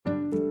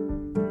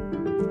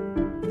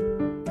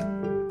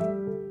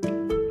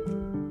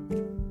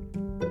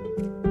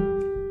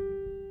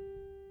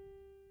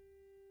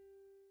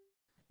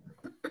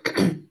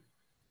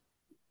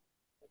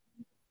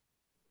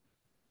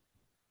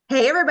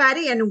Hey,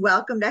 everybody, and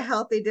welcome to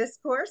Healthy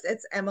Discourse.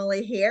 It's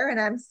Emily here, and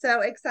I'm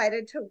so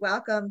excited to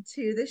welcome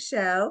to the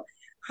show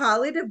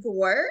Holly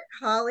Devore.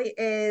 Holly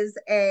is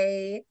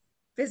a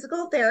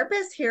physical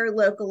therapist here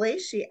locally.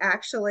 She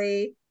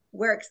actually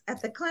works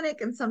at the clinic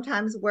and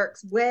sometimes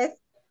works with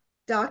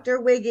Dr.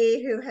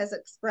 Wiggy, who has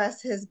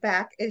expressed his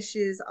back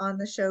issues on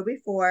the show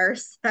before.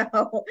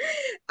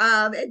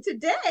 And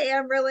today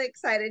I'm really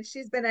excited.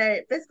 She's been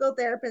a physical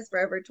therapist for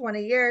over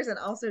 20 years and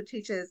also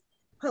teaches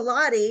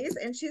Pilates.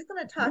 And she's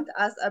going to talk to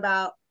us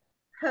about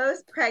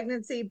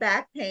post-pregnancy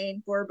back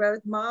pain for both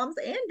moms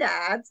and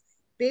dads,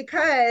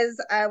 because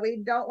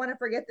we don't want to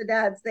forget the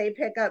dads. They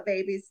pick up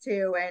babies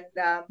too.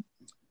 And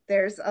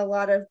there's a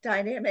lot of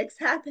dynamics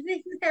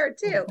happening there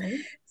too. Mhm.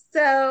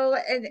 So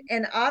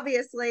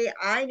obviously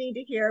I need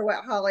to hear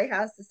what Holly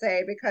has to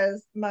say,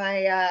 because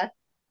my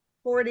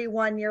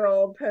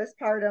 41-year-old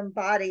postpartum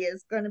body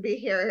is going to be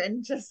here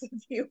in just a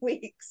few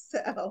weeks.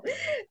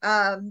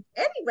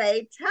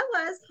 Anyway, tell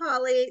us,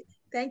 Holly,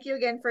 thank you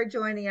again for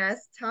joining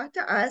us. Talk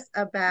to us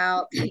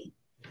about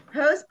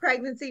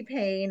post-pregnancy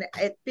pain.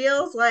 It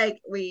feels like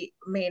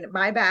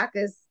my back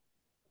is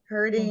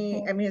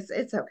hurting. I Mhm. mean,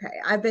 it's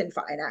okay. I've been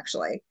fine,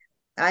 actually.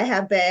 I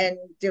have been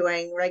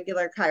doing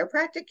regular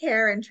chiropractic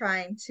care and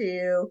trying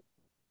to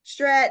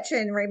stretch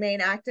and remain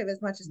active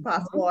as much as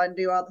possible Mhm. and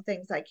do all the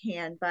things I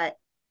can. But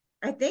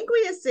I think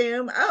we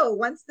assume, oh,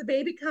 once the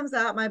baby comes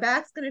out, my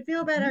back's going to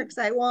feel better Mhm. because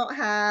I won't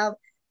have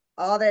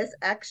all this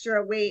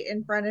extra weight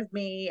in front of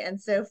me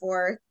and so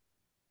forth.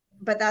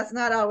 But that's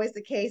not always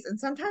the case. And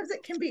sometimes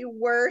it can be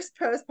worse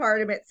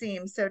postpartum, it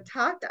seems. So,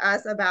 talk to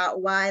us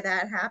about why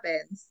that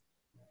happens.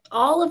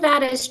 All of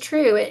that is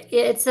true.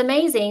 It's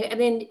amazing. I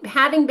mean,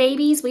 having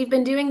babies, we've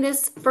been doing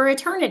this for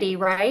eternity,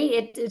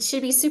 right? It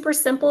should be super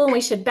simple and we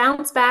should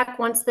bounce back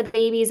once the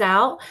baby's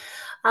out.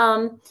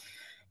 Um,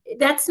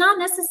 that's not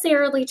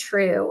necessarily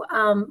true.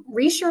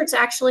 Research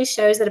actually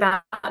shows that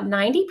about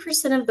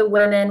 90% of the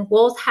women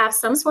will have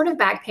some sort of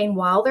back pain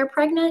while they're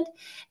pregnant.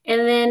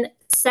 And then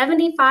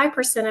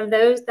 75% of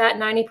those, that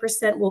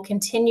 90% will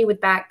continue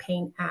with back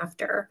pain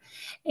after.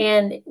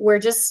 And we're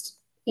just,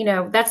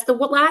 that's the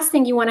last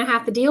thing you want to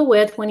have to deal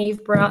with when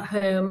you've brought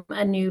home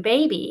a new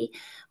baby.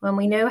 When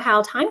we know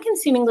how time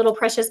consuming little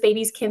precious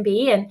babies can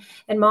be,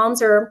 and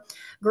moms are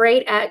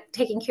great at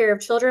taking care of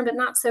children, but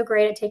not so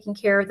great at taking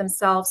care of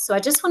themselves. So I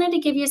just wanted to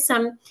give you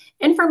some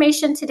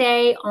information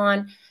today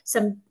on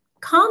some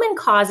common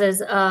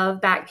causes of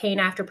back pain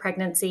after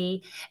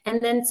pregnancy, and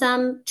then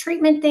some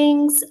treatment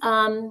things,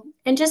 and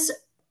just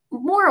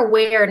more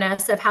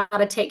awareness of how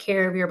to take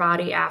care of your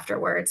body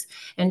afterwards.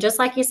 And just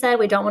like you said,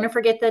 we don't want to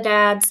forget the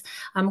dads.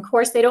 Of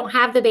course, they don't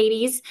have the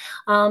babies,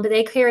 but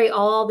they carry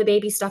all the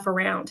baby stuff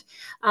around.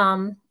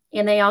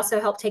 And they also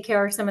help take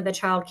care of some of the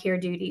child care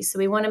duties. So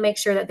we want to make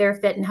sure that they're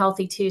fit and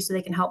healthy too, so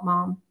they can help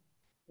mom.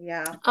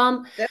 Yeah.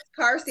 Um, Those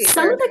car seats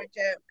some are of no the,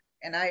 joke.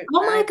 And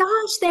oh my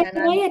gosh, they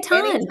I'm weigh a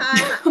ton.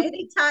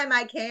 anytime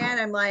I can,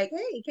 I'm like,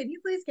 hey, can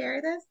you please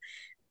carry this?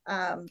 We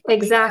got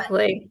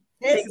Exactly.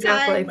 this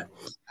time. Exactly.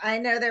 I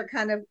know they're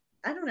kind of,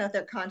 I don't know if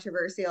they're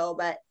controversial,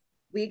 but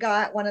we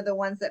got one of the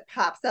ones that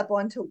pops up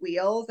onto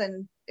wheels,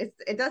 and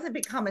it doesn't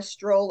become a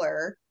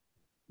stroller.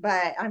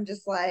 But I'm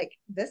just like,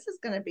 this is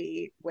going to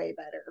be way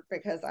better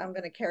because I'm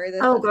going to carry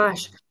this Oh as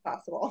gosh.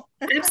 possible.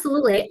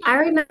 Absolutely. I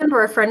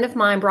remember a friend of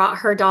mine brought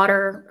her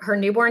daughter, her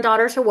newborn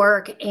daughter, to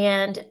work,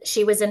 and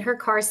she was in her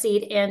car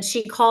seat, and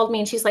she called me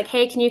and she's like,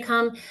 "Hey, can you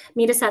come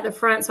meet us at the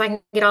front so I can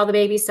get all the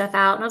baby stuff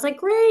out?" And I was like,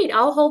 "Great,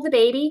 I'll hold the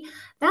baby."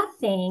 That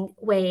thing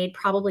weighed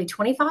probably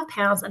 25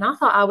 pounds, and I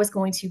thought I was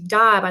going to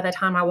die by the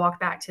time I walked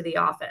back to the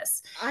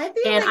office. I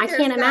feel And like I there's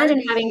can't got to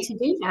imagine having be, to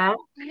do that.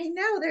 I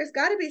know there's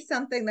got to be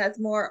something that's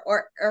more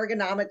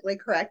ergonomically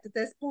correct at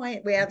this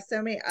point. We have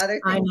so many other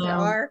I things that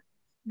know. are.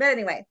 But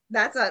anyway,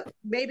 that's a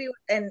maybe,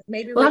 and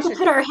maybe We'll we have to should.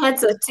 put our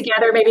heads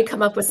together, maybe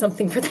come up with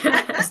something for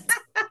that.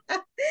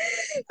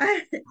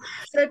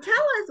 So tell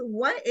us,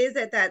 what is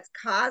it that's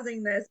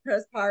causing this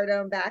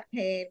postpartum back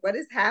pain? What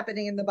is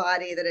happening in the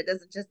body that it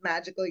doesn't just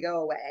magically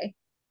go away?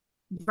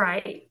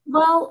 Right.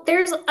 Well,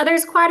 there's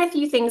quite a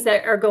few things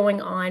that are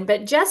going on,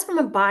 but just from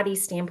a body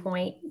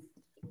standpoint,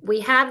 we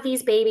have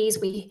these babies.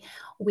 We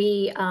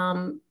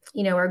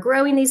are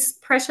growing these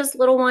precious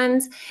little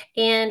ones,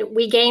 and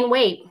we gain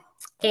weight,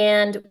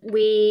 and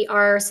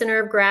our center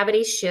of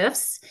gravity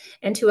shifts,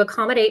 and to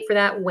accommodate for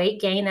that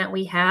weight gain that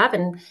we have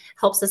and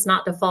helps us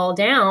not to fall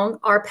down,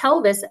 our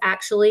pelvis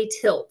actually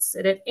tilts.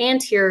 It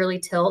anteriorly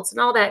tilts, and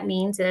all that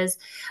means is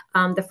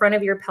the front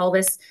of your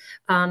pelvis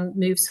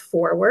moves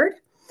forward.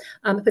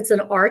 It puts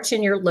an arch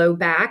in your low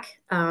back,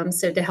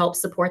 so to help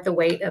support the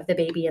weight of the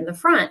baby in the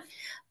front.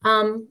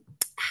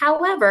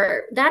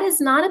 However, that is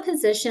not a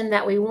position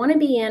that we want to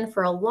be in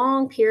for a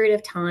long period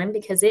of time,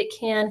 because it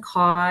can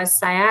cause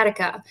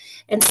sciatica.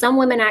 And some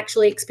women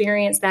actually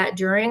experience that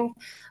during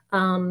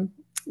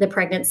the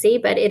pregnancy,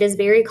 but it is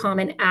very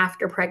common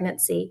after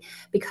pregnancy,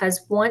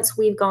 because once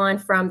we've gone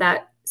from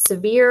that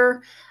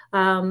severe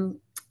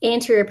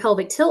anterior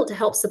pelvic tilt to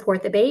help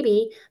support the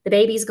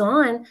baby's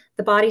gone,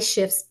 the body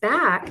shifts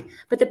back,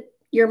 but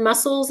your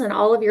muscles and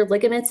all of your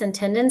ligaments and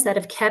tendons that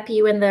have kept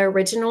you in the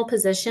original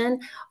position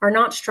are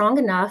not strong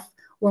enough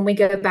when we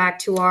go back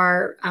to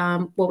our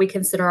what we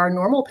consider our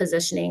normal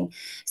positioning.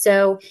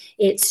 So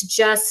it's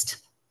just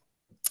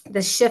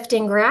the shift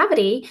in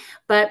gravity,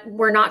 but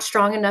we're not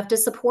strong enough to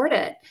support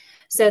it.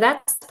 So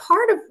that's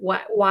part of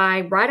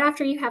why right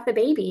after you have the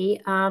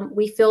baby,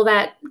 we feel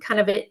that kind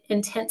of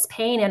intense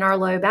pain in our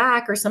low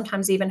back, or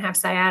sometimes even have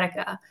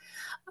sciatica.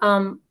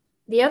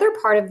 The other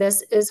part of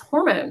this is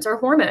hormones.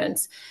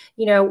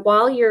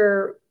 While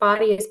your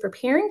body is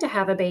preparing to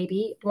have a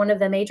baby, one of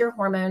the major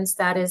hormones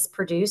that is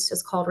produced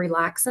is called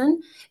relaxin.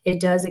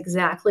 It does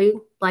exactly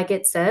like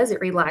it says.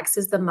 It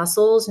relaxes the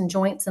muscles and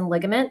joints and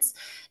ligaments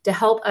to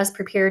help us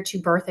prepare to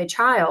birth a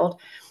child.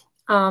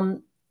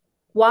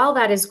 While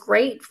that is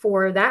great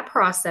for that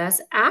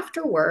process,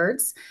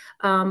 afterwards,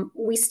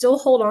 we still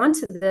hold on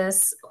to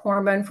this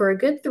hormone for a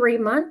good 3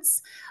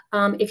 months.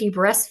 If you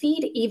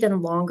breastfeed,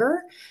 even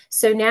longer.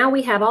 So now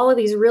we have all of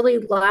these really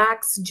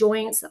lax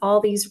joints,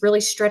 all these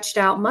really stretched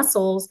out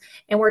muscles,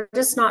 and we're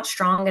just not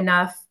strong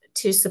enough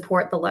to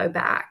support the low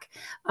back.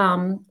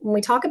 When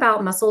we talk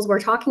about muscles, we're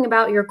talking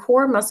about your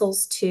core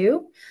muscles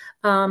too.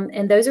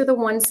 And those are the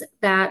ones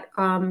that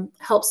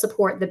help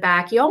support the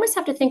back. You almost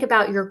have to think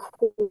about your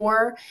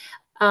core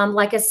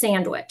like a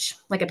sandwich,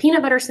 like a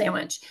peanut butter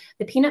sandwich.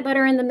 The peanut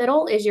butter in the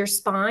middle is your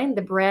spine.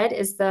 The bread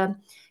is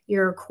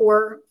your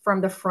core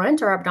from the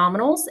front or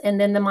abdominals, and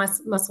then the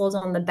muscles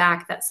on the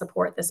back that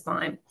support the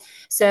spine.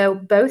 So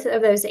both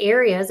of those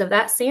areas of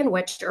that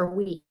sandwich are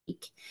weak.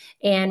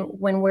 And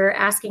when we're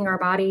asking our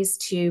bodies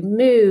to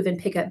move and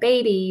pick up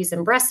babies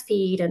and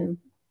breastfeed and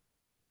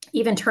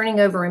even turning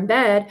over in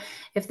bed,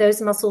 if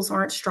those muscles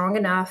aren't strong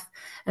enough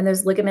and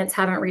those ligaments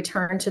haven't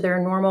returned to their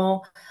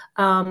normal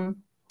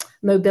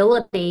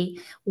mobility,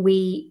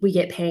 we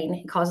get pain.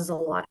 It causes a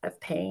lot of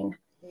pain.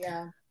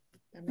 Yeah.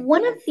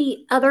 One of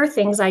the other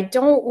things I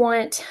don't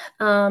want,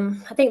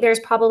 I think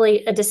there's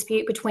probably a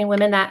dispute between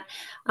women that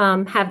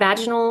have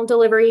vaginal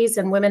deliveries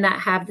and women that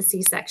have the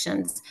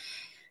C-sections.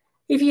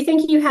 If you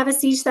think you have a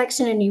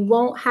C-section and you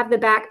won't have the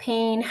back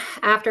pain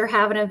after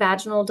having a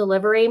vaginal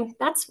delivery,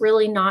 that's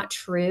really not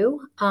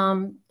true.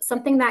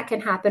 Something that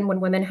can happen when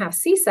women have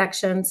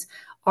C-sections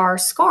are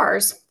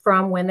scars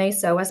from when they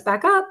sew us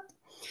back up.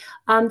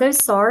 Those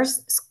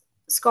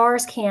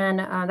scars can,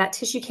 that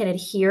tissue can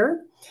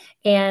adhere.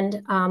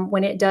 And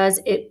when it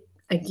does, it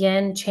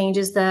again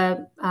changes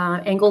the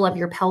angle of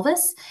your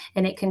pelvis,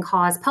 and it can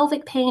cause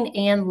pelvic pain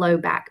and low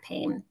back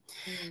pain.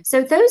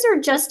 So those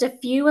are just a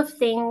few of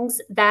things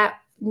that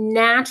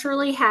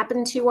naturally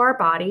happen to our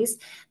bodies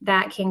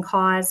that can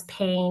cause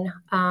pain,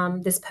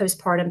 this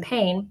postpartum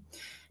pain.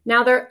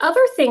 Now, there are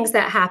other things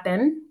that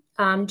happen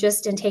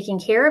just in taking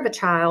care of a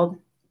child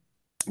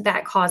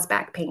that cause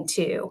back pain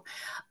too.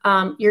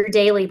 Your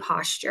daily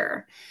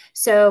posture.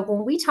 So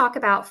when we talk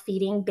about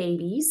feeding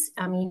babies,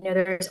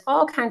 there's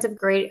all kinds of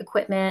great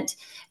equipment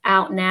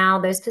out now.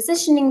 Those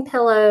positioning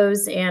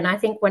pillows, and I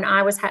think when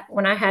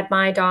I had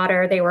my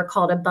daughter, they were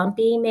called a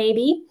bumpy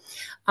maybe,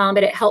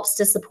 but it helps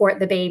to support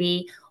the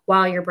baby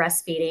while you're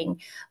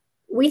breastfeeding.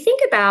 We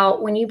think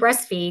about when you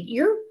breastfeed,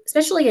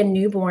 especially a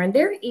newborn,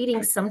 they're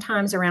eating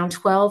sometimes around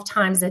 12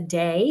 times a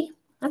day.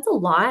 That's a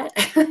lot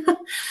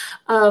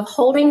of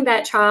holding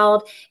that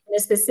child in a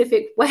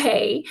specific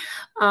way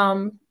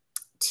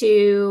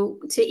to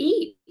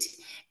eat.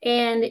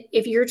 And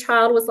if your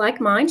child was like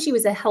mine, she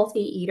was a healthy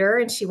eater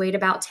and she weighed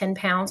about 10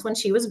 pounds when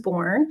she was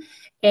born.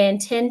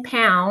 And 10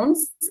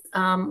 pounds,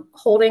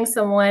 holding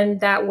someone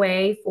that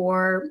way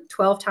for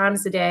 12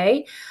 times a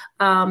day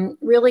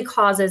really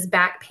causes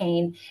back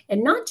pain,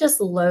 and not just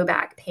low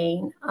back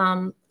pain.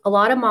 A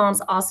lot of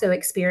moms also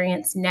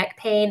experience neck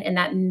pain and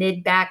that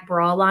mid-back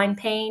bra line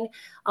pain.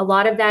 A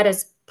lot of that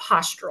is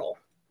postural.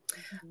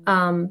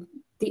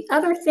 The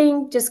other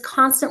thing, just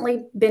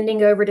constantly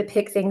bending over to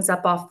pick things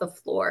up off the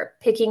floor,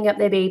 picking up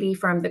the baby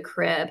from the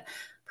crib,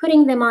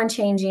 putting them on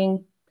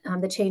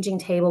the changing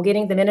table,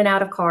 getting them in and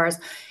out of cars.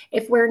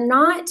 If we're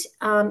not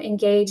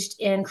engaged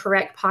in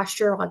correct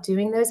posture while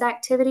doing those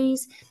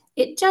activities,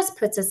 it just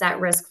puts us at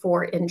risk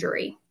for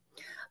injury.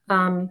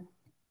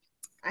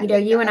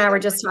 You and I were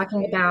just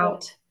talking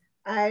about.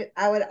 I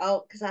would,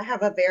 because I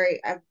have a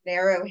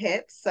narrow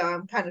hip, so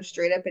I'm kind of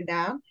straight up and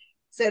down.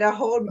 So to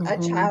hold a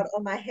child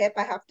on my hip,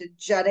 I have to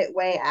jut it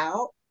way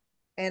out.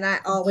 And I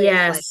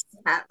always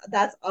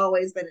that's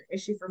always been an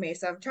issue for me.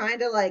 So I'm trying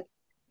to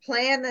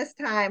plan this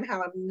time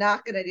how I'm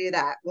not going to do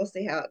that. We'll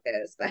see how it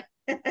goes. But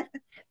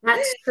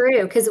that's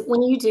true, because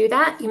when you do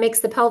that, it makes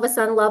the pelvis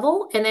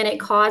unlevel, and then it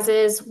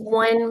causes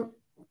one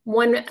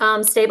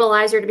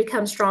stabilizer to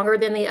become stronger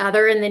than the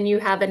other, and then you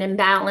have an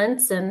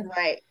imbalance, and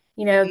right.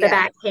 The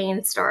back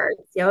pain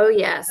starts. Oh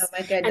yes. Oh my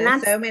goodness. And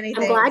that's so many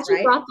I'm things, glad you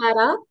right? brought that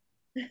up.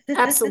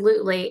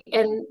 Absolutely.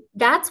 And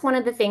that's one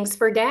of the things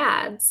for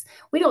dads.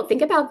 We don't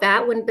think about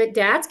that but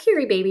dads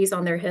carry babies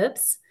on their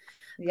hips.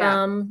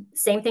 Yeah.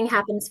 Same thing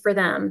happens for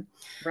them.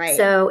 Right.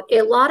 So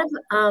a lot of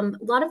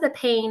the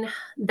pain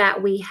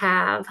that we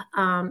have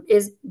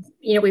is,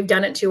 we've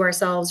done it to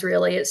ourselves,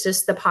 really. It's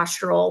just the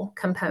postural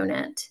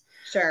component.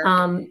 Sure.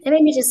 And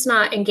maybe just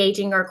not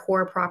engaging our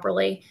core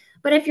properly.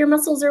 But if your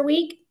muscles are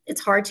weak,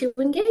 it's hard to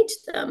engage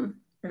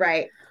them.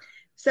 Right.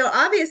 So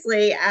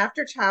obviously,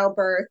 after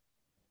childbirth,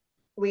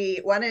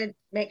 we want to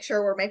make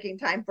sure we're making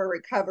time for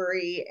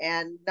recovery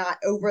and not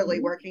overly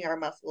Mhm. working our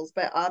muscles.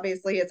 But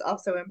obviously, it's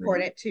also Right.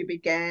 important to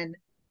begin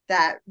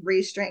that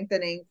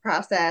re-strengthening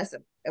process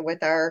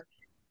with our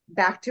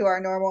back to our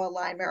normal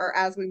alignment or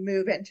as we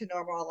move into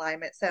normal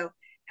alignment. So,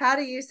 how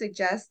do you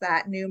suggest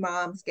that new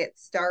moms get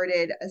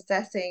started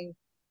assessing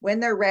when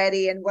they're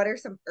ready, and what are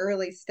some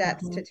early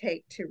steps to Mhm.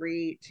 take to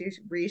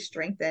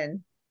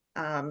re-strengthen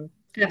the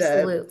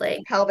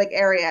Absolutely. pelvic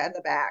area and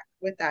the back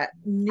with that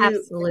new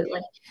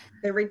Absolutely.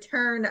 the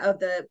return of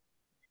the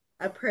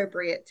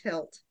appropriate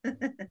tilt?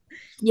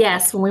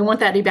 Yes, when we want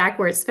that to be back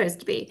where it's supposed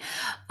to be.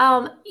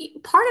 Part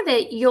of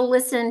it, you'll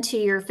listen to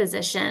your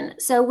physician.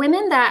 So,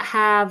 women that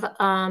have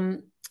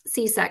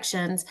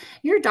C-sections,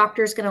 your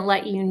doctor is going to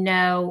let you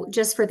know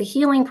just for the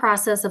healing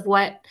process of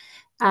what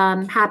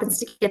happens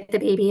to get the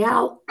baby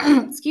out.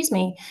 Excuse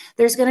me.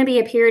 There's going to be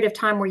a period of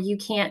time where you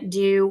can't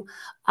do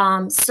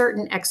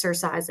certain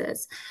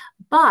exercises,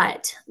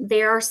 but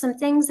there are some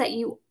things that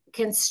you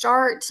can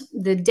start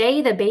the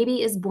day the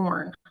baby is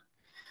born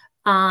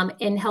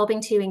in helping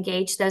to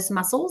engage those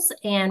muscles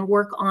and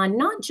work on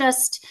not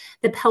just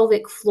the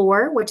pelvic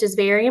floor, which is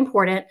very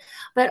important,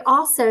 but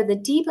also the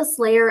deepest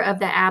layer of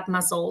the ab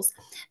muscles.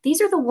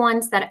 These are the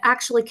ones that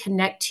actually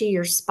connect to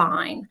your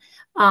spine.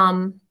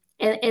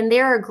 And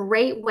they're a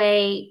great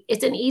way,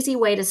 it's an easy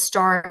way to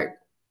start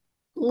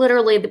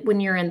literally when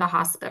you're in the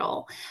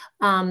hospital.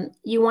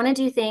 You want to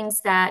do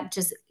things that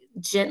just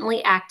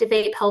gently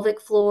activate pelvic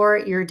floor,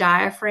 your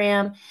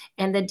diaphragm,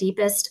 and the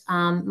deepest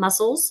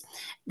muscles.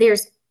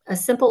 There's a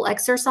simple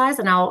exercise,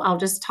 and I'll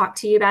just talk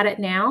to you about it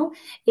now.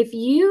 If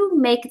you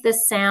make the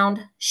sound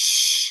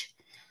shh,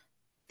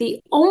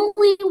 the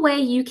only way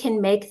you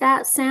can make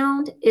that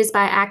sound is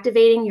by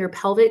activating your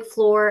pelvic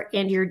floor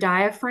and your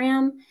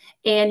diaphragm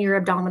and your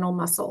abdominal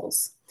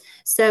muscles.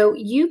 So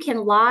you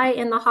can lie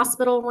in the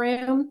hospital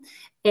room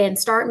and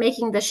start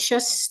making the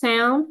shush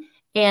sound,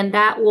 and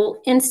that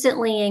will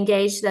instantly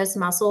engage those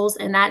muscles.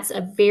 And that's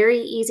a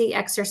very easy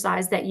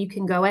exercise that you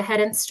can go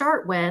ahead and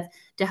start with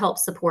to help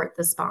support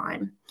the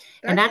spine.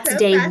 And That's that's so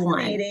day one.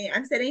 fascinating.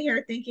 I'm sitting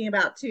here thinking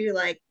about too,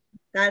 like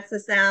that's the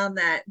sound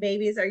that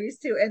babies are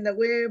used to in the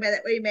womb and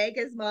that we make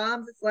as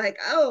moms. It's like,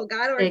 oh,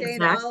 God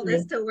ordained all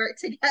this Exactly. to work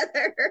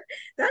together.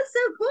 That's so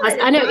cool.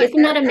 I I did know, not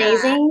isn't know that that.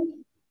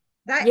 amazing?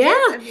 That Yeah.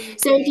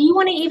 is So if amazing. you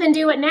want to even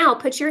do it now,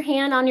 put your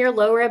hand on your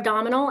lower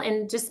abdominal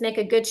and just make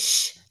a good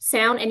shh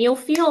sound, and you'll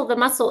feel the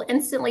muscle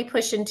instantly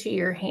push into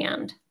your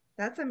hand.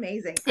 That's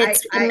amazing.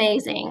 It's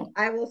amazing.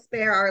 I will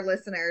spare our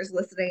listeners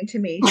listening to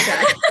me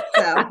shush.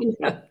 So, I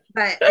know.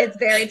 but it's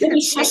very You'll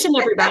be tempting.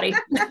 shushing everybody.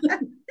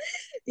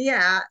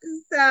 Yeah.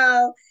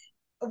 So,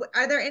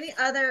 are there any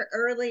other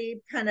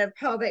early kind of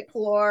pelvic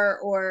floor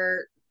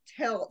or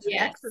tilt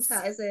Yes,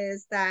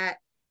 exercises that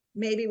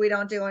maybe we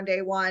don't do on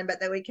day one,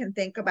 but that we can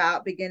think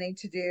about beginning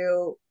to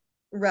do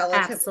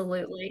relatively?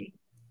 absolutely.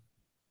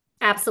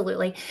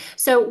 Absolutely.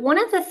 So, one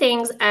of the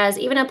things, as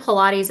even a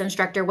Pilates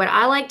instructor, what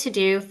I like to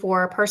do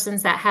for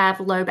persons that have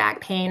low back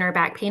pain or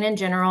back pain in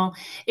general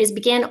is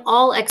begin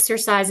all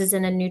exercises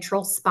in a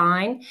neutral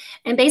spine.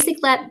 And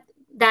basically,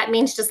 that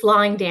means just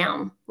lying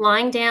down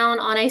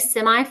on a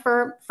semi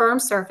firm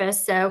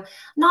surface. So,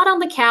 not on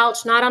the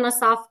couch, not on a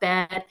soft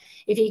bed.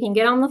 If you can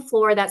get on the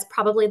floor, that's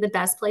probably the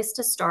best place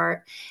to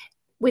start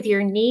with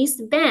your knees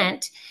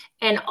bent.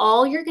 And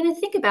all you're going to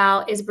think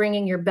about is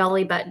bringing your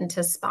belly button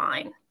to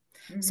spine.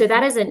 So Mm-hmm.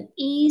 that is an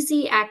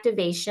easy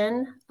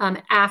activation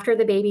after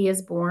the baby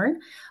is born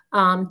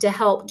to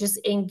help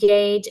just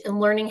engage and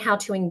learning how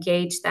to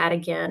engage that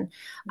again.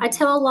 I Mm-hmm.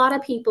 tell a lot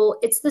of people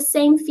it's the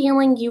same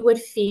feeling you would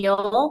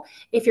feel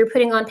if you're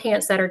putting on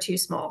pants that are too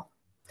small.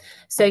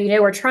 So,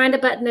 we're trying to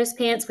button those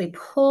pants. We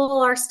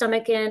pull our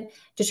stomach in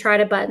to try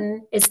to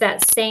button. It's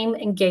that same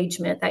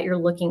engagement that you're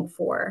looking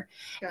for.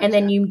 And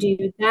then Gotcha. you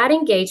do that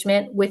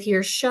engagement with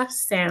your shush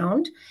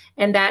sound.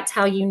 And that's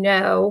how you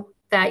know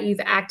that you've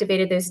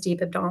activated those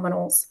deep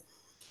abdominals.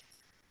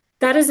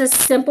 That is a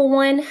simple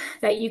one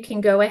that you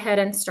can go ahead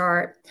and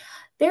start.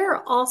 There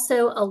are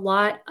also a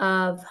lot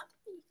of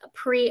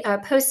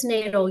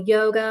postnatal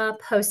yoga,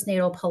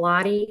 postnatal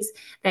Pilates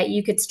that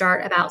you could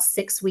start about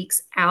 6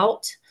 weeks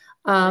out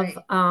of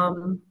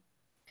Right.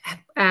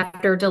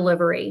 after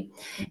delivery.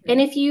 Mm-hmm.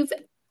 And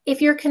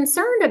if you're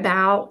concerned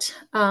about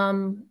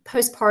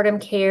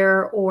postpartum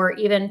care or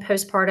even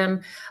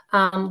postpartum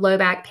low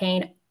back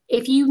pain,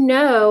 if you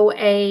know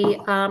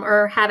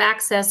or have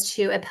access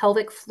to a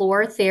pelvic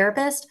floor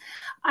therapist,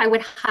 I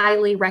would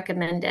highly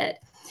recommend it.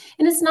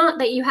 And it's not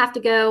that you have to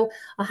go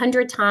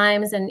 100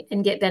 times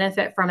and get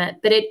benefit from it,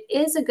 but it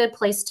is a good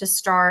place to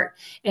start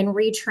in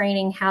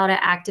retraining how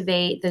to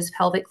activate those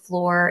pelvic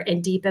floor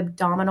and deep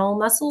abdominal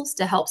muscles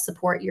to help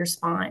support your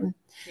spine.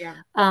 Yeah.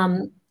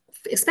 Um,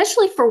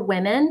 Especially for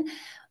women,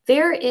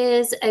 There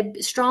is a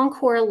strong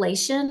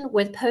correlation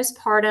with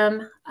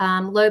postpartum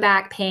low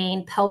back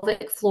pain,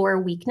 pelvic floor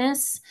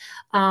weakness,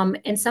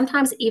 and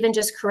sometimes even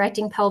just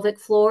correcting pelvic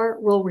floor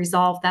will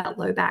resolve that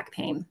low back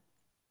pain.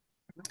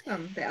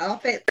 It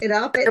all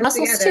Your fits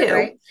muscles together, too.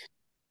 right?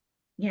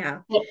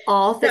 Yeah. It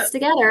all So fits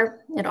together.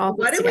 It all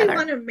what fits do we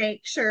want together. to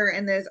make sure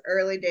in those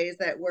early days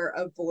that we're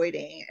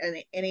avoiding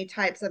any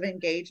types of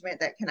engagement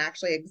that can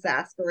actually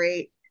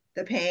exasperate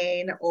the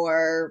pain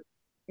or,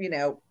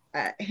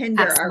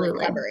 hinder our Absolutely.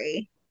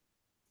 recovery?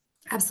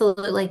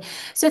 Absolutely.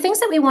 So, things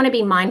that we want to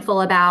be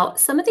mindful about,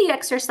 some of the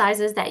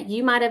exercises that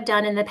you might have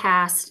done in the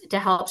past to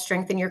help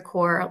strengthen your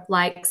core,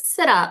 like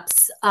sit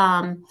ups,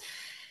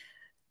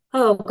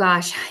 oh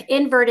gosh,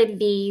 inverted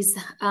V's,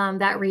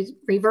 that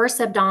reverse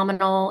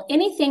abdominal,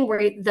 anything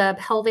where the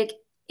pelvic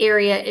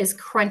area is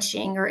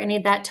crunching or any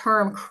of that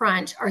term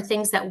crunch are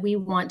things that we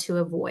want to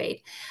avoid.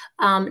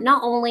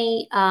 Not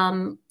only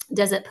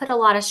does it put a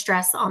lot of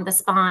stress on the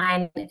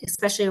spine,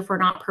 especially if we're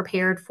not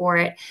prepared for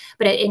it,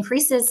 but it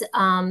increases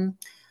um,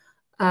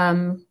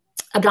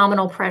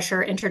 abdominal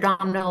pressure,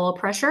 interabdominal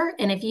pressure.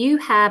 And if you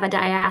have a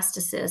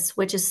diastasis,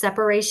 which is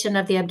separation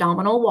of the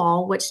abdominal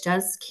wall, which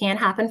can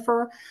happen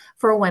for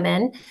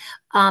women,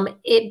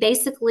 it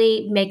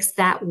basically makes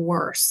that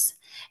worse.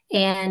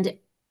 And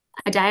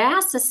a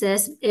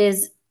diastasis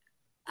is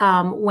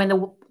when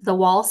the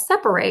wall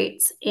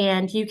separates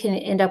and you can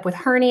end up with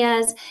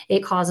hernias. It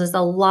causes a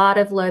lot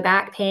of low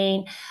back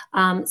pain.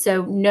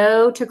 So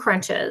no to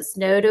crunches,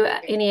 no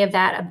to any of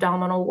that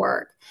abdominal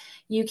work.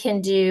 You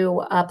can do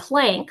a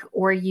plank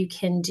or you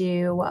can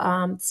do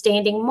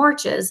standing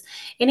marches,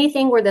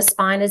 anything where the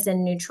spine is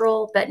in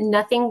neutral, but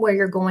nothing where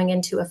you're going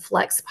into a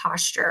flex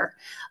posture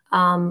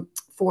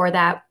for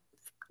that,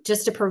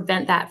 just to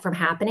prevent that from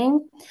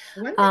happening.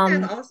 One thing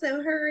I've Um,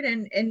 also heard,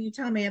 and you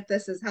tell me if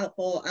this is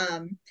helpful,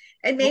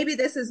 and maybe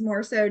this is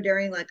more so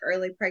during like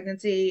early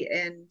pregnancy,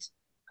 and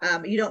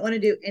you don't want to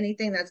do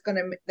anything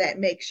that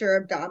makes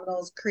your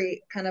abdominals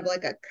create kind of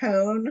like a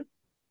cone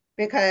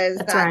because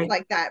that's that's right.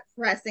 like that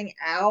pressing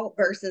out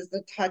versus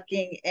the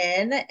tucking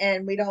in,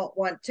 and we don't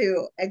want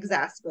to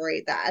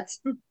exasperate that.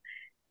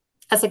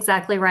 That's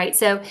exactly right.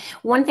 So,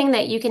 one thing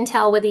that you can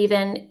tell with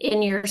even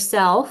in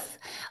yourself,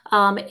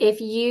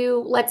 if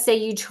you, let's say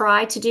you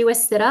try to do a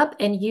sit up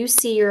and you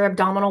see your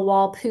abdominal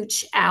wall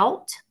pooch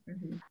out,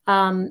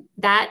 Mhm.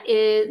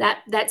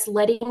 that's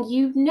letting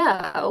you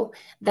know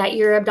that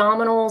your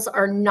abdominals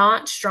are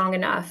not strong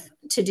enough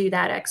to do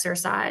that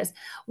exercise.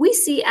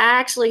 I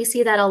actually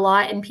see that a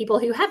lot in people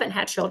who haven't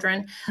had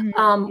children,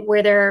 Mhm.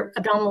 where their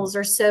abdominals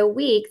are so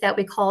weak that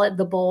we call it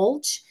the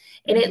bulge,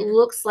 and it Mhm.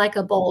 looks like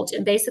a bulge.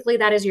 And basically,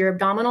 that is your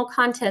abdominal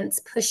contents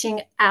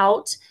pushing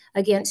out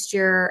against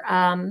your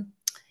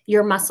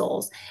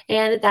muscles,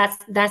 and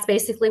that's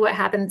basically what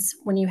happens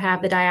when you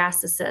have the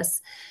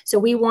diastasis. So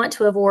we want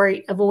to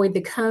avoid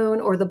the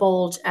cone or the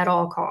bulge at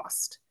all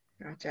cost.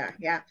 Gotcha.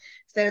 Yeah.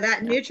 So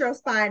that Yeah, neutral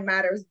spine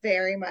matters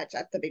very much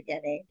at the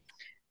beginning.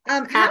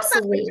 How about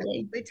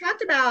absolutely. we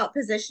talked about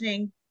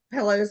positioning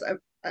pillows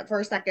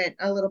for a second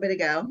a little bit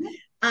ago.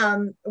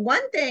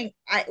 One thing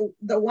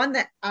the one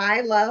that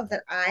I love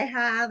that I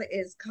have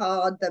is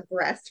called the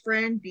Breast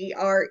Friend,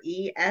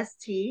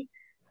 BREST.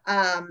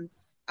 Um,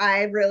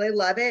 I really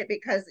love it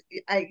because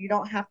you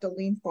don't have to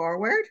lean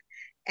forward,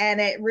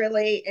 and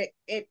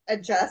it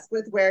adjusts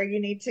with where you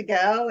need to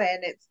go,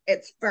 and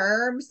it's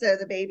firm, so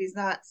the baby's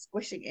not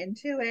squishing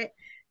into it.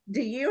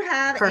 Do you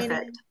have any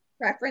Perfect.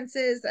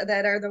 preferences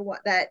that are the one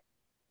that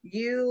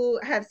you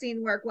have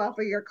seen work well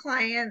for your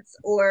clients,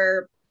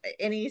 or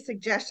any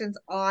suggestions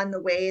on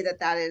the way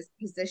that is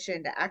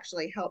positioned to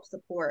actually help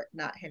support,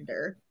 not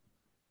hinder?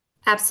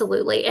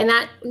 Absolutely. And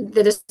that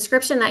the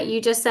description that you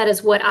just said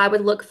is what I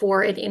would look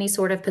for in any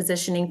sort of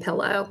positioning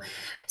pillow.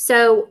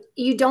 So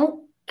you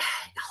don't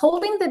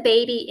holding the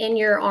baby in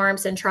your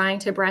arms and trying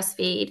to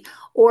breastfeed,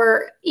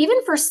 or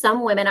even for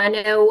some women, I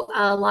know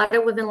a lot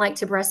of women like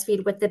to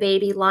breastfeed with the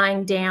baby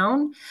lying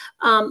down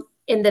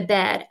in the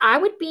bed. I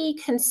would be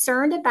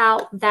concerned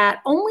about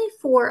that only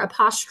for a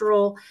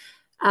postural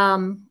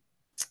um,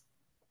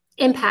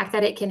 impact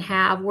that it can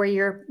have, where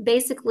you're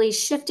basically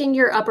shifting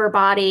your upper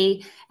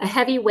body, a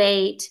heavy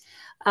weight,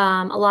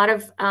 a lot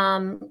of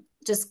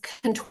just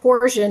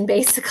contortion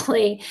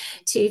basically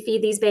to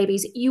feed these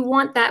babies. You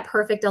want that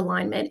perfect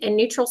alignment, and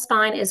neutral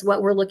spine is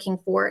what we're looking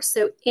for.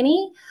 So,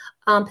 any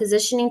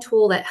positioning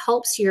tool that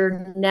helps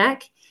your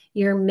neck,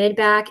 your mid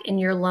back, and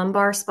your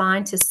lumbar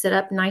spine to sit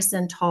up nice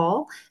and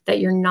tall, that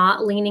you're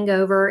not leaning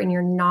over and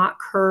you're not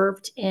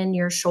curved in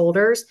your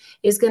shoulders,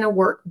 is going to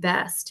work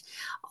best.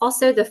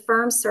 Also, the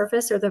firm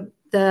surface, or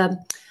the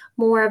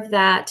more of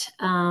that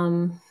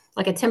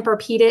like a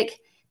Tempur-Pedic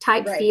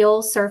type Right.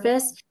 feel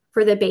surface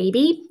for the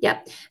baby.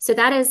 Yep. So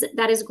that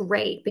is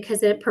great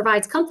because it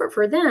provides comfort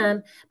for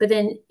them, but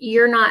then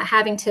you're not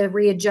having to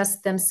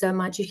readjust them so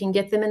much. You can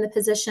get them in the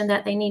position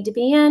that they need to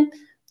be in.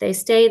 They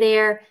stay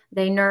there,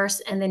 they nurse,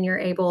 and then you're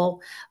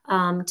able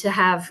to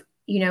have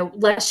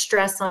less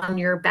stress on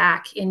your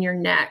back and your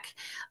neck.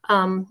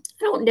 I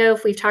don't know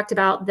if we've talked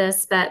about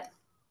this, but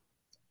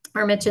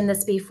or mentioned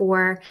this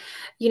before.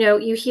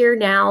 You hear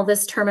now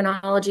this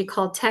terminology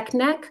called tech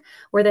neck,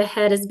 where the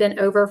head has bent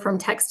over from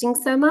texting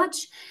so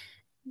much.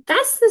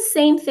 That's the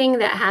same thing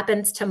that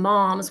happens to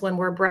moms when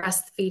we're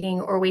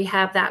breastfeeding or we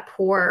have that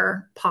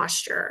poor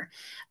posture.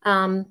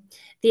 Um,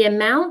 the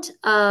amount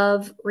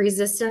of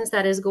resistance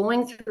that is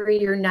going through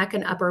your neck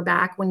and upper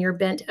back when you're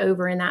bent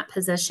over in that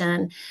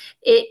position,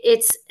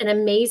 it's an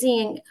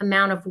amazing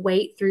amount of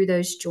weight through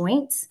those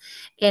joints,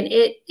 and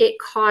it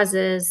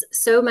causes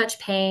so much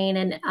pain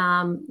and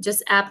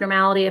just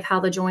abnormality of how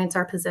the joints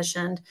are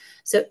positioned.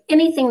 So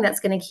anything that's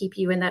going to keep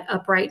you in that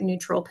upright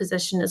neutral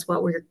position is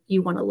what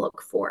you want to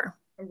look for.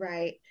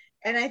 Right.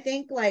 And I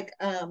think like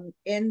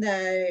in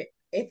the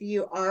if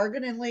you are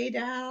gonna lay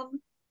down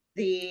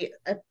the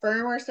a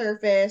firmer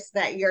surface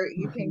that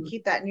you can Mhm.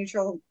 keep that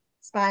neutral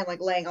spine like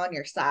laying on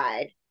your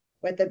side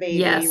with the baby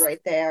Yes, right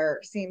there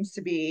seems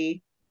to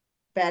be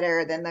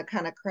better than the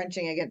kind of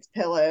crunching against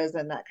pillows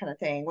and that kind of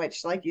thing,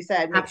 which like you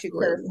said makes you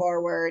curve absolutely.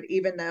 forward,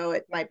 even though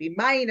it might be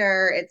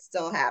minor, it's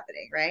still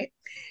happening, right?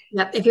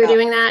 Yep. If you're So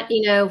doing that,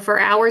 for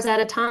hours at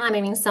a time,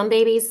 I mean, some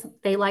babies,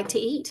 they like to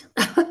eat.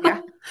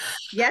 yeah.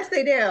 Yes,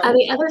 they do.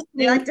 The other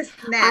They like thing, to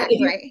snack, if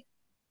you right?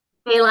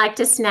 they like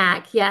to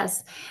snack,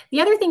 yes.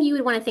 The other thing you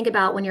would want to think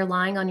about when you're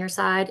lying on your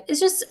side is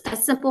just a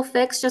simple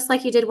fix, just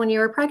like you did when you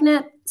were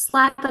pregnant.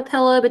 Slap a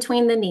pillow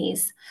between the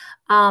knees.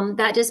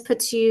 That just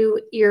puts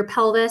your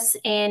pelvis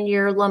and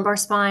your lumbar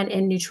spine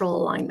in neutral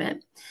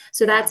alignment.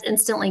 So Yeah. that's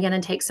instantly going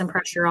to take some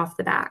pressure off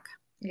the back.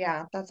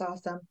 Yeah, that's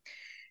awesome.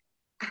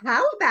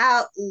 How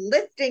about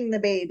lifting the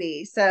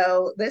baby?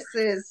 So this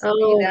is,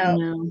 Oh, I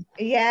know.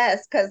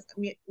 yes, because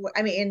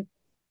I mean,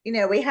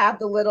 we have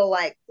the little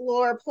like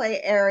floor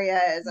play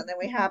areas, and then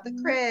we have the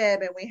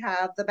crib, and we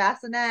have the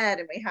bassinet,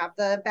 and we have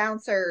the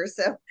bouncers.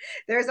 So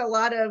there's a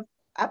lot of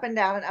up and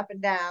down,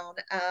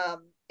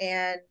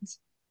 and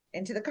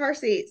into the car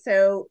seat.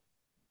 So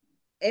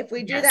if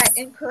we do that Yes.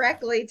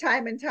 incorrectly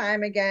time and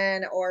time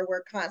again, or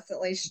we're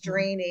constantly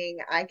straining,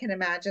 I can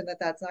imagine that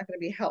that's not going to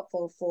be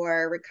helpful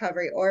for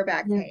recovery or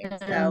back pain.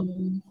 So,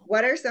 No.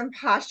 what are some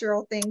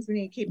postural things we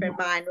need to keep in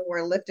mind when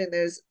we're lifting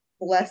those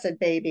blessed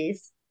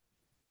babies?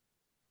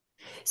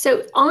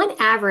 So, on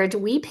average,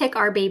 we pick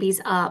our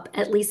babies up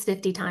at least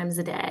 50 times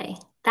a day.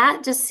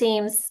 That just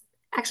seems,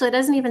 actually, it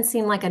doesn't even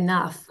seem like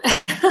enough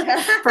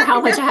for I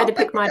how much I had know to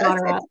pick it my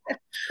daughter up.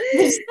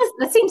 doesn't.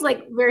 That seems like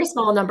a very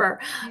small number.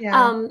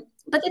 Yeah,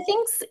 But the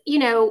things,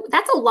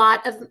 that's a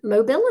lot of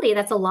mobility.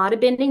 That's a lot of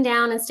bending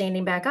down and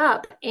standing back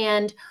up.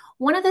 And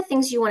one of the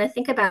things you want to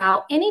think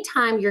about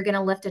anytime you're going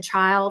to lift a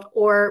child,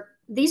 or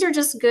these are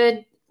just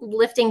good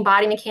lifting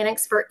body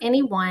mechanics for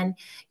anyone,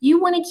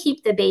 you want to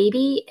keep the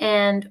baby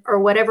and or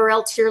whatever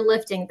else you're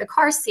lifting, the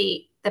car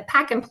seat, the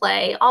pack and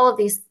play, all of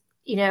these,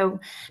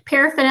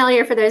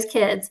 paraphernalia for those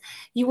kids.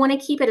 You want to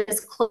keep it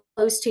as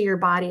close to your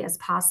body as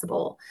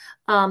possible.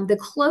 The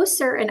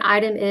closer an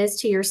item is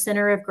to your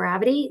center of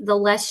gravity, the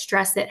less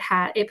stress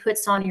it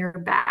puts on your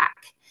back.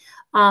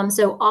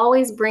 So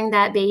always bring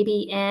that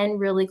baby in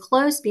really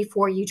close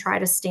before you try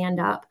to stand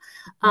up.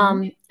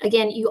 mhm,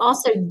 Again, you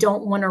also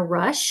don't want to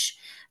rush,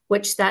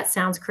 which that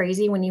sounds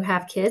crazy when you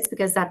have kids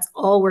because that's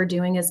all we're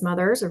doing as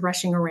mothers are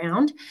rushing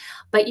around.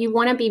 But you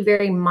want to be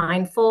very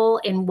mindful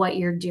in what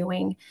you're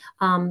doing.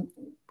 Um,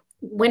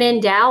 when in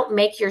doubt,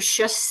 make your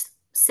shush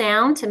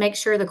sound to make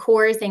sure the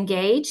core is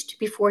engaged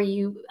before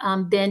you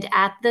bend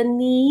at the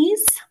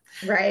knees.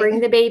 Bring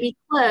right, the baby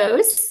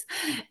close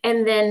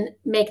and then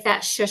make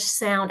that shush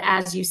sound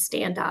as you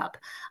stand up.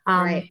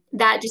 right.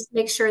 That just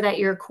makes sure that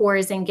your core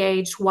is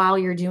engaged while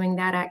you're doing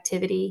that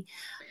activity.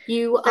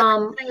 You So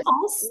we want to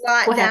also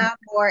go squat ahead. down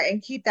more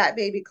and keep that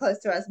baby close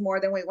to us more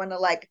than we want to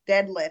like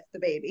deadlift the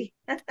baby.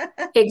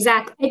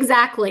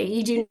 Exactly.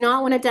 You do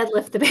not want to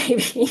deadlift the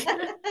baby.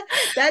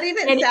 That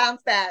even And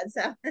sounds bad.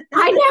 So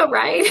I know,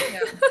 right? yeah,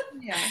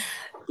 yeah.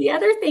 The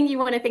other thing you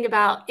want to think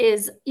about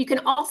is you can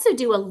also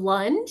do a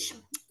lunge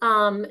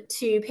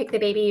to pick the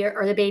baby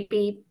or the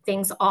baby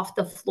things off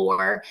the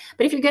floor.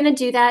 But if you're going to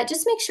do that,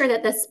 just make sure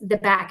that the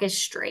back is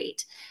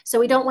straight. So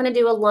we don't want to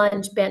do a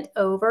lunge bent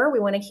over. We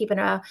want to keep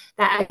that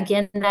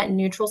again. That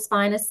neutral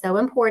spine is so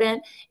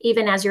important,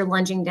 even as you're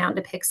lunging down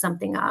to pick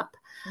something up.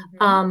 Hmm.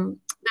 Um,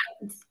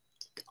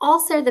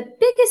 Also, the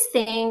biggest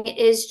thing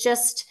is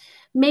just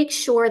make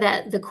sure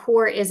that the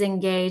core is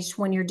engaged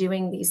when you're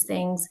doing these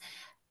things.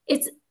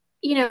 It's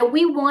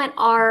we want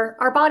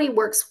our body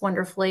works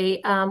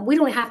wonderfully. We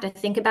don't have to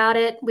think about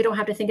it. We don't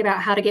have to think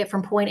about how to get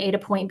from point A to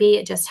point B.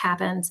 It just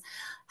happens.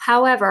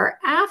 However,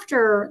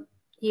 after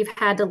you've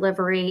had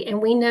delivery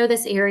and we know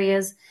this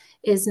area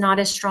is not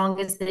as strong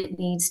as it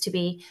needs to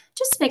be,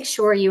 just make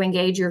sure you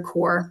engage your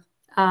core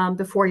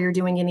before you're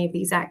doing any of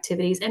these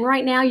activities. And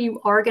right now,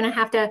 you are going to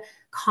have to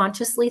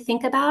consciously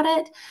think about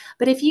it.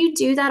 But if you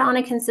do that on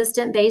a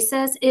consistent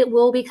basis, it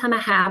will become a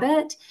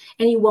habit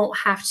and you won't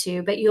have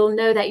to, but you'll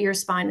know that your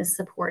spine is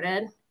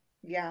supported.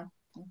 Yeah,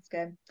 that's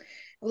good.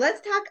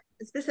 Let's talk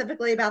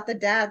specifically about the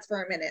dads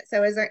for a minute.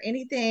 So, is there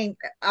anything?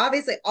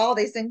 Obviously, all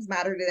these things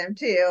matter to them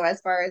too,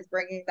 as far as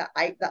bringing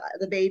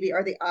the baby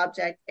or the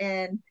object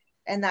in.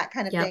 and that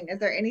kind of Yep. thing. Is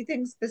there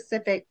anything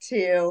specific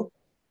to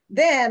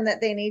them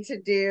that they need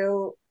to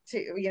do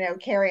to,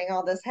 carrying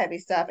all this heavy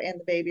stuff and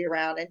the baby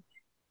around? And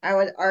I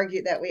would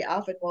argue that we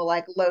often will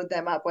like load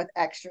them up with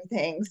extra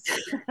things.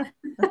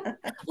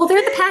 Well,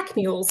 they're the pack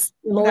mules,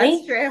 That's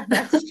Emily. true.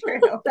 That's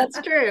true. That's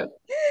true.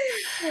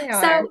 They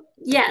are. So,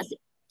 yes,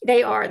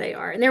 they are. They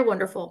are. And they're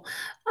wonderful.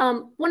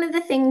 One of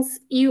the things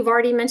you've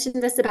already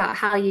mentioned this about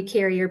how you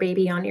carry your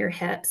baby on your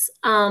hips.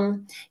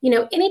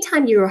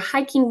 Anytime you're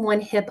hiking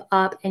one hip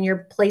up and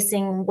you're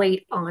placing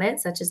weight on it,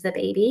 such as the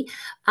baby,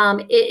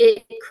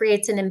 it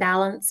creates an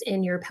imbalance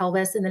in your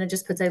pelvis. And then it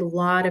just puts a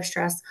lot of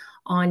stress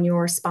on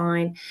your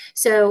spine.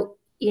 So,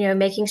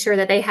 making sure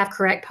that they have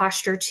correct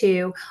posture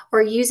too,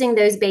 or using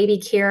those baby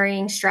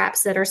carrying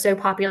straps that are so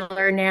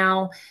popular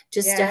now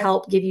just to Yes.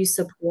 help give you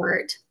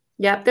support.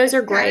 Yep, those It's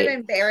are kind of great. A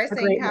embarrassing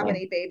great how way.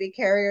 many baby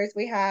carriers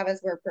we have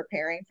as we're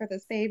preparing for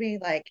this baby.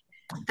 Like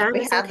That we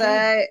is have okay.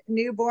 the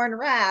newborn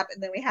wrap,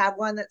 and then we have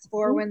one that's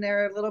for Mhm. when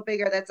they're a little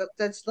bigger.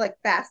 That's like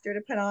faster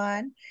to put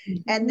on.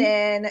 And Mhm.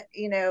 then,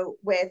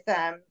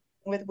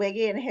 with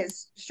Wiggy and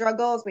his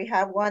struggles, we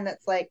have one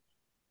that's like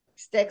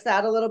sticks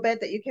out a little bit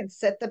that you can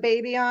sit the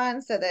baby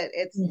on so that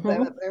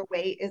Mhm. their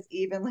weight is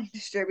evenly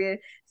distributed.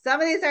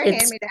 Some of these are hand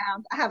It's me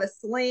downs. I have a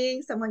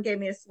sling. Someone gave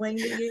me a sling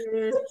to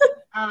use.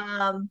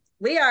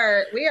 We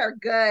are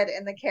good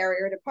in the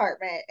carrier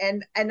department,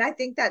 and I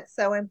think that's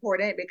so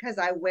important because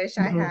I wish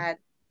mhm.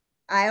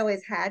 I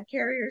always had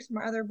carriers from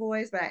other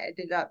boys, but I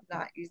ended up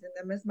not using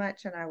them as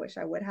much, and I wish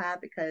I would have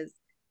because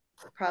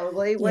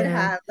probably would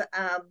Yeah.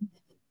 have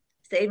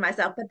save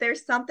myself. But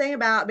there's something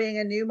about being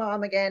a new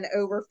mom again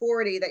over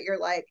 40 that you're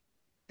like,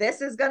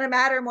 this is going to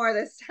matter more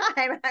this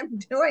time. I'm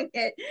doing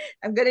it.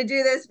 I'm going to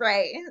do this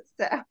right.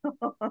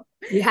 So,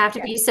 You have to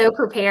yeah, be so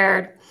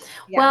prepared.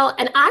 yes. Well,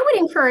 and I would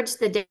encourage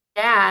the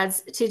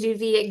dads to do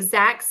the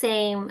exact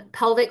same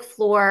pelvic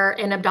floor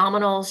and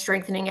abdominal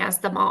strengthening as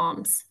the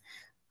moms.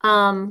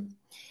 Um,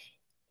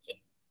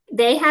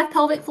 they have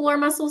pelvic floor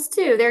muscles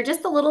too. They're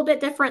just a little bit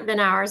different than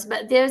ours,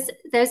 but those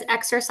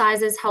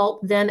exercises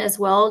help them as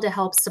well to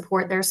help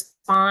support their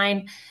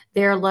spine,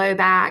 their low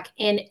back,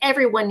 and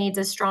everyone needs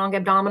a strong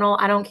abdominal.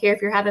 I don't care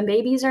if you're having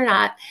babies or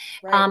not.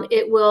 Right.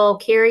 It will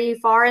carry you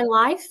far in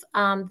life.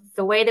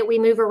 The way that we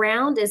move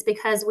around is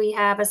because we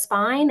have a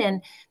spine,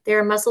 and there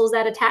are muscles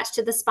that attach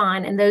to the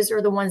spine, and those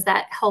are the ones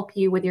that help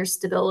you with your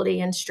stability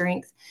and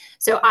strength.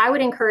 So I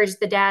would encourage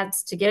the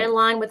dads to get in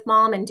line with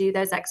mom and do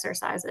those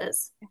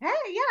exercises. Hey,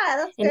 yeah,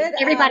 that's And good.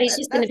 everybody's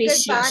just going to That's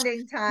be good shushed.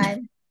 bonding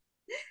time.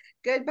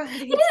 Good It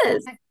bonding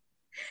is. time.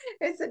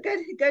 It's a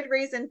good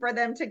reason for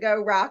them to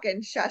go rock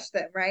and shush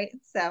them, right?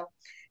 So,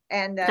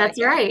 and That's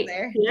yes, right.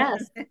 they're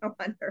Yes.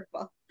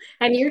 wonderful.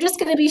 And you're just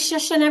going to be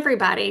shushing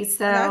everybody.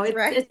 So That's it's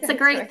right. it's a That's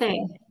great right.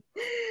 thing.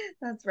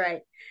 That's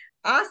right.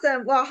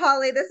 Awesome. Well,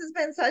 Holly, this has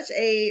been such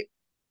a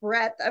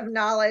breadth of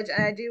knowledge.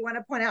 And I do want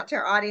to point out to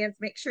our audience,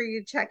 make sure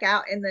you check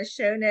out in the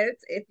show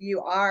notes if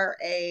you are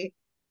a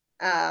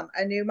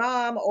new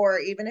mom, or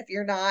even if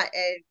you're not,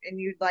 and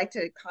you'd like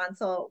to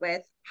consult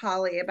with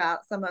Holly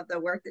about some of the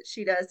work that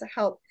she does to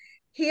help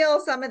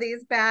heal some of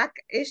these back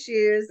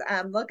issues.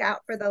 Look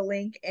out for the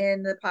link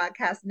in the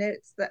podcast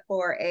notes that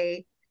for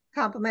a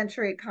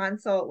complimentary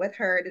consult with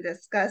her to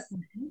discuss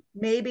Mhm.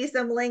 maybe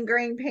some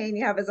lingering pain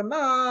you have as a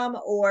mom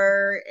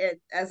or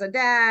as a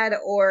dad,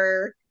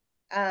 or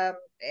um,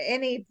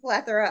 any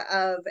plethora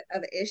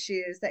of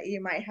issues that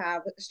you might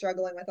have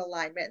struggling with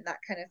alignment and that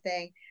kind of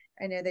thing.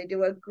 I know they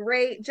do a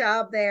great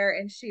job there,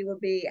 and she will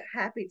be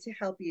happy to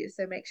help you.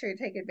 So make sure you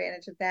take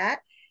advantage of that.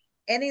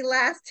 Any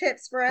last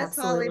tips for us,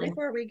 Holly, Absolutely.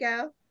 before we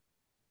go?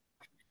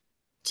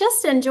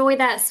 Just enjoy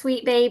that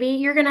sweet baby.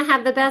 You're going to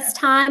have the best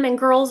time, and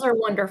girls are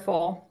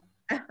wonderful.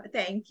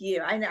 Thank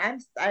you. I know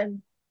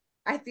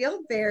I feel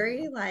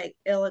very like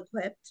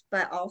ill-equipped,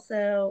 but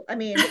also, I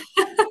mean,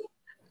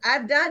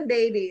 I've done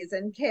babies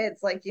and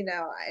kids, like,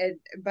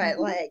 but Mhm.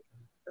 like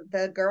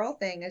the girl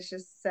thing is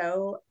just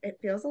so, it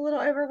feels a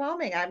little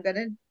overwhelming. I'll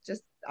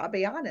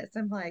be honest.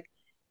 I'm like,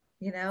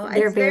 They're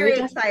it's very very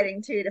different.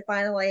 exciting too to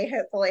finally,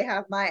 hopefully,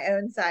 have my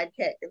own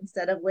sidekick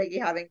instead of Wiggy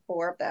having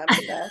four of them.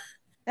 So,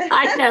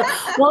 I know.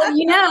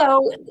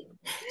 Well,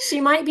 she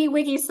might be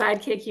Wiggy's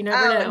sidekick. You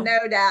never oh, know.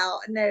 no doubt,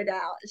 no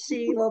doubt,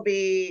 she will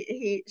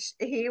be.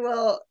 He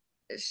will.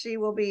 She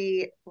will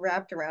be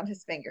wrapped around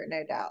his finger,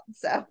 no doubt.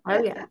 So,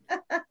 Oh, yeah.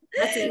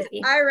 That's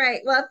easy. all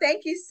right. Well,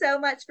 thank you so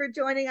much for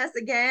joining us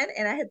again,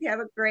 and I hope you have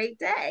a great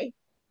day.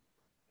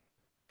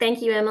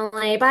 Thank you,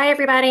 Emily. Bye,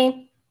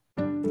 everybody.